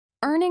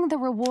earning the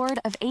reward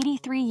of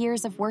 83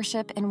 years of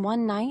worship in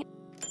one night?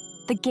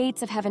 The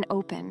gates of heaven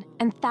open,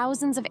 and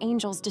thousands of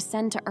angels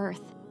descend to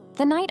earth.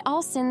 The night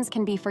all sins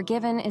can be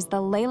forgiven is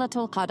the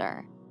Laylat'ul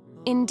Qadr.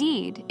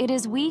 Indeed, it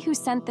is we who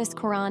sent this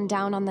Quran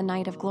down on the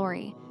night of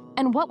glory.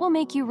 And what will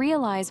make you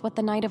realize what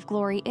the night of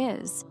glory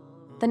is?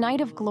 The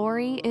night of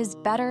glory is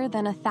better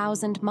than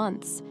 1,000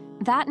 months.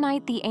 That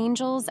night the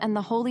angels and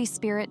the Holy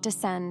Spirit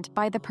descend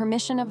by the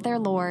permission of their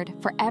Lord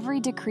for every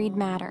decreed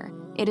matter.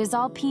 It is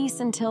all peace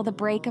until the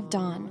break of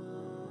dawn.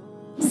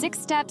 6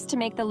 steps to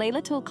make the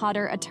Laylat'ul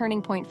Qadr a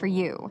turning point for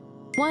you.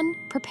 1.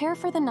 Prepare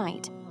for the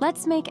night.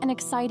 Let's make an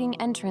exciting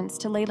entrance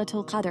to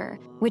Laylat'ul Qadr,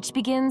 which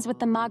begins with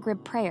the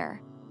Maghrib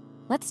prayer.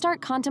 Let's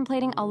start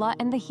contemplating Allah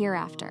and the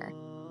hereafter.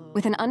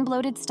 With an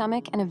unbloated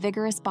stomach and a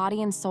vigorous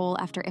body and soul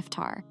after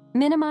iftar.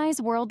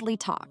 Minimize worldly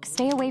talk.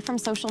 Stay away from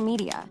social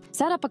media.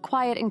 Set up a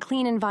quiet and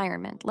clean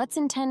environment. Let's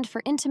intend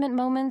for intimate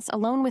moments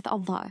alone with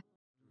Allah.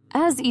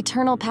 As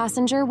Eternal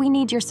Passenger, we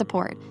need your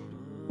support.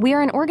 We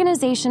are an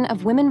organization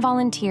of women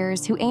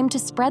volunteers who aim to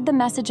spread the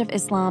message of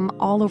Islam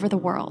all over the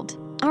world.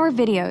 Our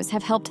videos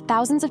have helped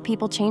thousands of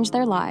people change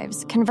their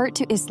lives, convert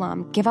to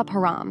Islam, give up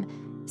haram,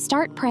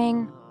 start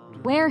praying,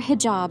 wear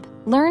hijab,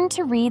 learn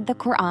to read the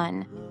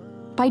Quran.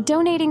 By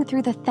donating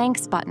through the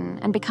thanks button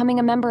and becoming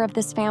a member of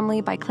this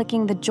family by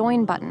clicking the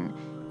join button,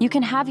 you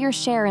can have your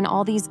share in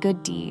all these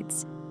good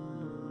deeds.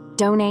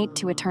 Donate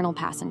to Eternal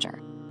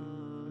Passenger.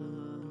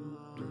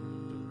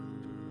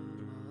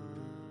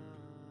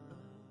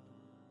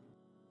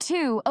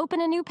 2.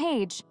 Open a new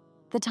page.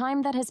 The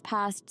time that has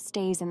passed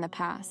stays in the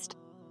past.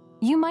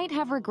 You might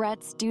have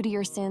regrets due to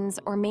your sins,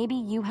 or maybe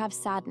you have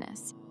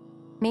sadness.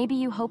 Maybe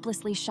you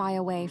hopelessly shy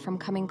away from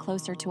coming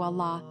closer to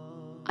Allah.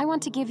 I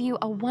want to give you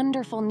a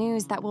wonderful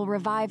news that will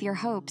revive your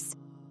hopes.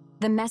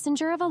 The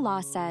Messenger of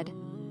Allah said,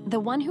 "The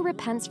one who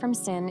repents from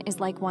sin is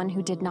like one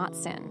who did not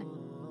sin."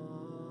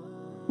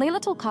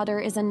 Laylat'ul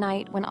Qadr is a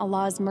night when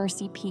Allah's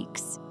mercy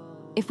peaks.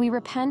 If we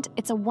repent,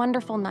 it's a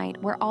wonderful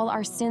night where all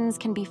our sins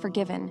can be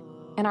forgiven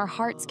and our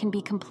hearts can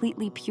be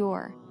completely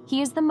pure.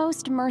 He is the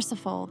most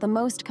merciful, the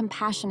most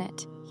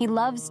compassionate. He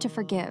loves to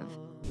forgive.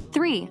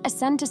 3.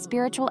 Ascend to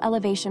spiritual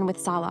elevation with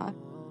Salah.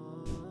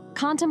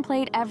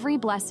 Contemplate every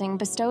blessing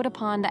bestowed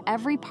upon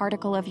every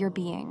particle of your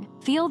being.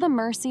 Feel the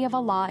mercy of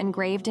Allah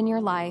engraved in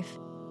your life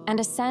and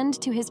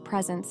ascend to His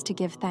presence to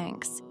give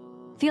thanks.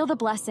 Feel the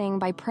blessing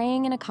by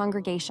praying in a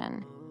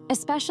congregation.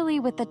 Especially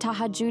with the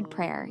Tahajjud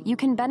prayer, you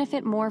can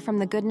benefit more from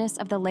the goodness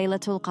of the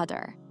Laylat'ul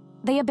Qadr.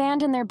 They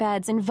abandon their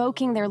beds,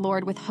 invoking their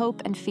Lord with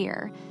hope and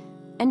fear,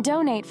 and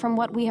donate from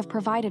what we have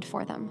provided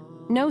for them.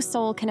 No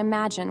soul can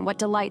imagine what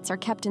delights are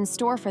kept in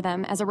store for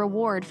them as a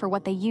reward for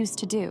what they used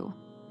to do.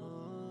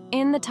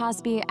 In the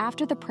Tasbih,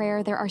 after the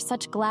prayer, there are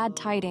such glad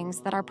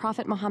tidings that our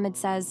Prophet Muhammad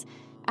says,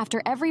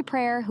 after every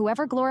prayer,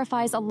 whoever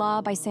glorifies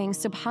Allah by saying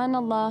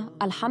Subhanallah,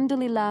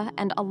 Alhamdulillah,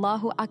 and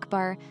Allahu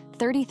Akbar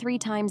 33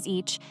 times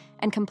each,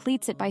 and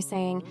completes it by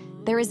saying,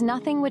 there is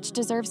nothing which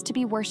deserves to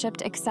be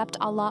worshipped except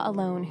Allah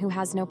alone, who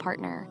has no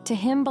partner. To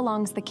Him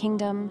belongs the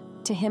kingdom,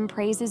 to Him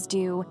praise is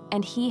due,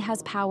 and He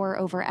has power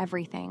over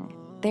everything.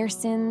 Their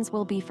sins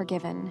will be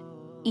forgiven,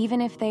 even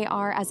if they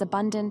are as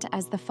abundant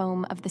as the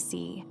foam of the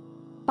sea.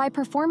 By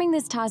performing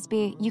this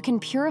tasbih, you can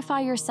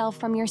purify yourself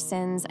from your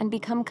sins and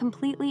become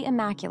completely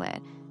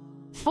immaculate.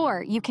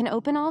 4. You can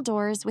open all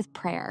doors with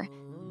prayer.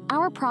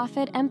 Our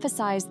Prophet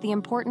emphasized the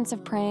importance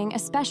of praying,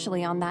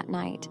 especially on that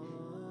night.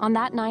 On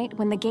that night,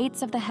 when the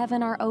gates of the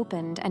heaven are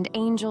opened and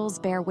angels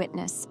bear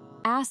witness,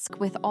 ask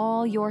with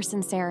all your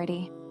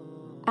sincerity.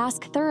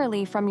 Ask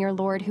thoroughly from your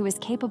Lord, who is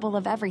capable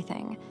of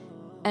everything,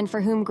 and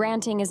for whom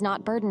granting is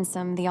not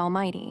burdensome, the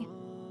Almighty.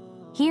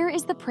 Here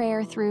is the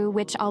prayer through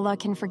which Allah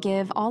can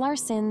forgive all our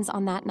sins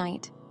on that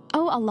night.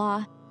 O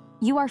Allah,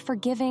 you are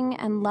forgiving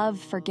and love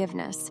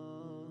forgiveness,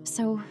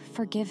 so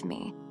forgive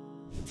me.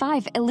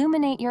 5.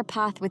 Illuminate your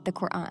path with the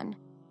Quran.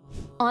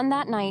 On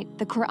that night,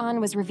 the Quran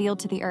was revealed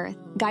to the earth,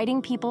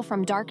 guiding people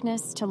from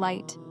darkness to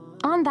light.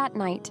 On that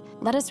night,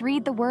 let us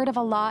read the word of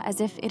Allah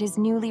as if it is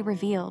newly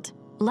revealed.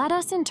 Let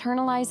us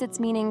internalize its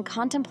meaning,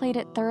 contemplate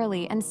it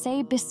thoroughly, and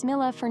say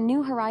Bismillah for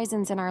new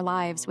horizons in our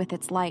lives with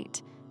its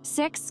light.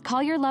 6.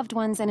 Call your loved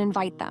ones and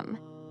invite them.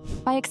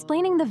 By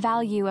explaining the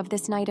value of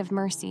this night of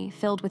mercy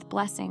filled with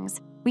blessings,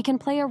 we can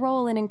play a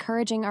role in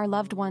encouraging our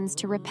loved ones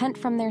to repent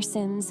from their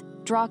sins,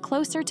 draw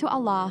closer to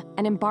Allah,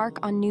 and embark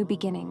on new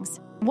beginnings.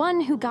 One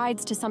who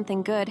guides to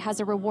something good has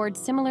a reward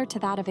similar to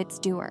that of its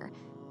doer.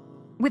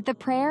 With the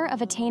prayer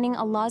of attaining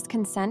Allah's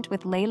consent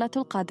with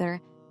Laylat'ul Qadr,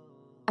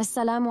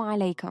 Assalamu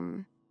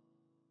Alaikum.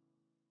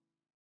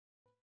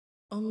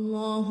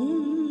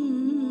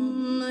 Allahumma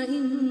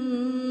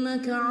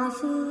innaka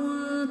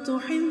afuwwun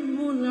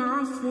tuhibbul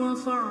afwa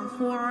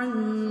fa'fu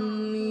anna.